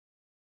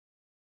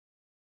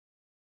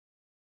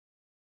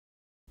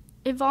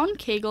Yvonne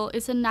Cagle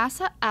is a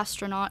NASA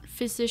astronaut,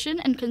 physician,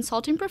 and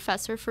consulting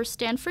professor for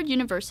Stanford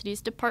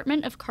University's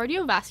Department of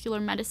Cardiovascular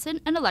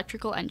Medicine and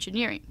Electrical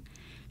Engineering.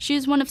 She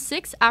is one of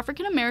 6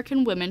 African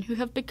American women who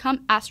have become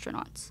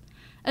astronauts.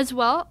 As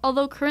well,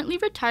 although currently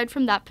retired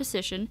from that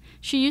position,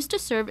 she used to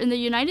serve in the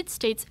United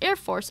States Air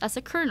Force as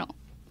a colonel.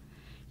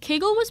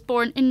 Cagle was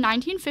born in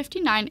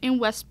 1959 in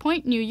West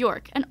Point, New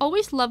York, and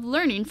always loved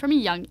learning from a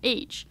young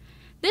age.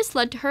 This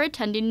led to her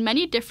attending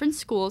many different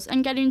schools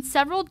and getting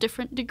several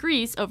different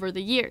degrees over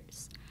the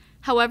years.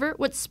 However,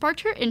 what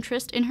sparked her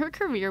interest in her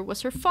career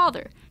was her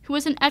father, who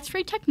was an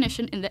X-ray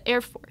technician in the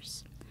Air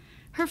Force.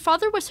 Her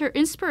father was her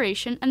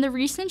inspiration and the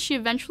reason she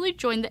eventually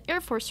joined the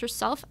Air Force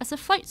herself as a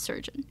flight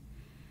surgeon.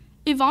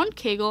 Yvonne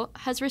Cagle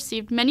has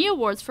received many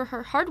awards for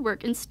her hard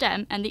work in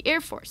STEM and the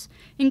Air Force,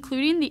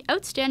 including the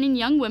Outstanding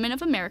Young Women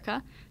of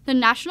America, the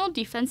National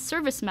Defense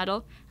Service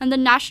Medal, and the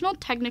National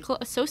Technical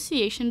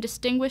Association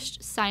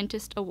Distinguished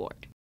Scientist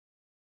Award.